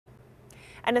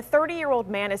And a 30-year-old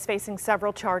man is facing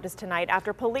several charges tonight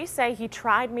after police say he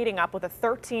tried meeting up with a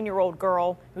 13-year-old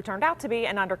girl who turned out to be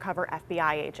an undercover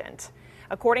FBI agent.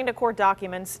 According to court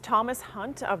documents, Thomas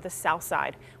Hunt of the South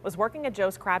Side was working at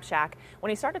Joe's Crab Shack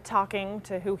when he started talking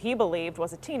to who he believed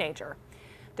was a teenager.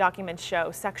 Documents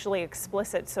show sexually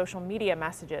explicit social media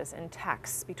messages and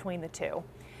texts between the two.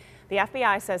 The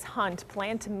FBI says Hunt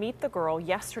planned to meet the girl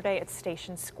yesterday at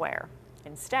Station Square.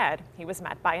 Instead, he was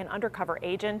met by an undercover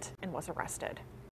agent and was arrested.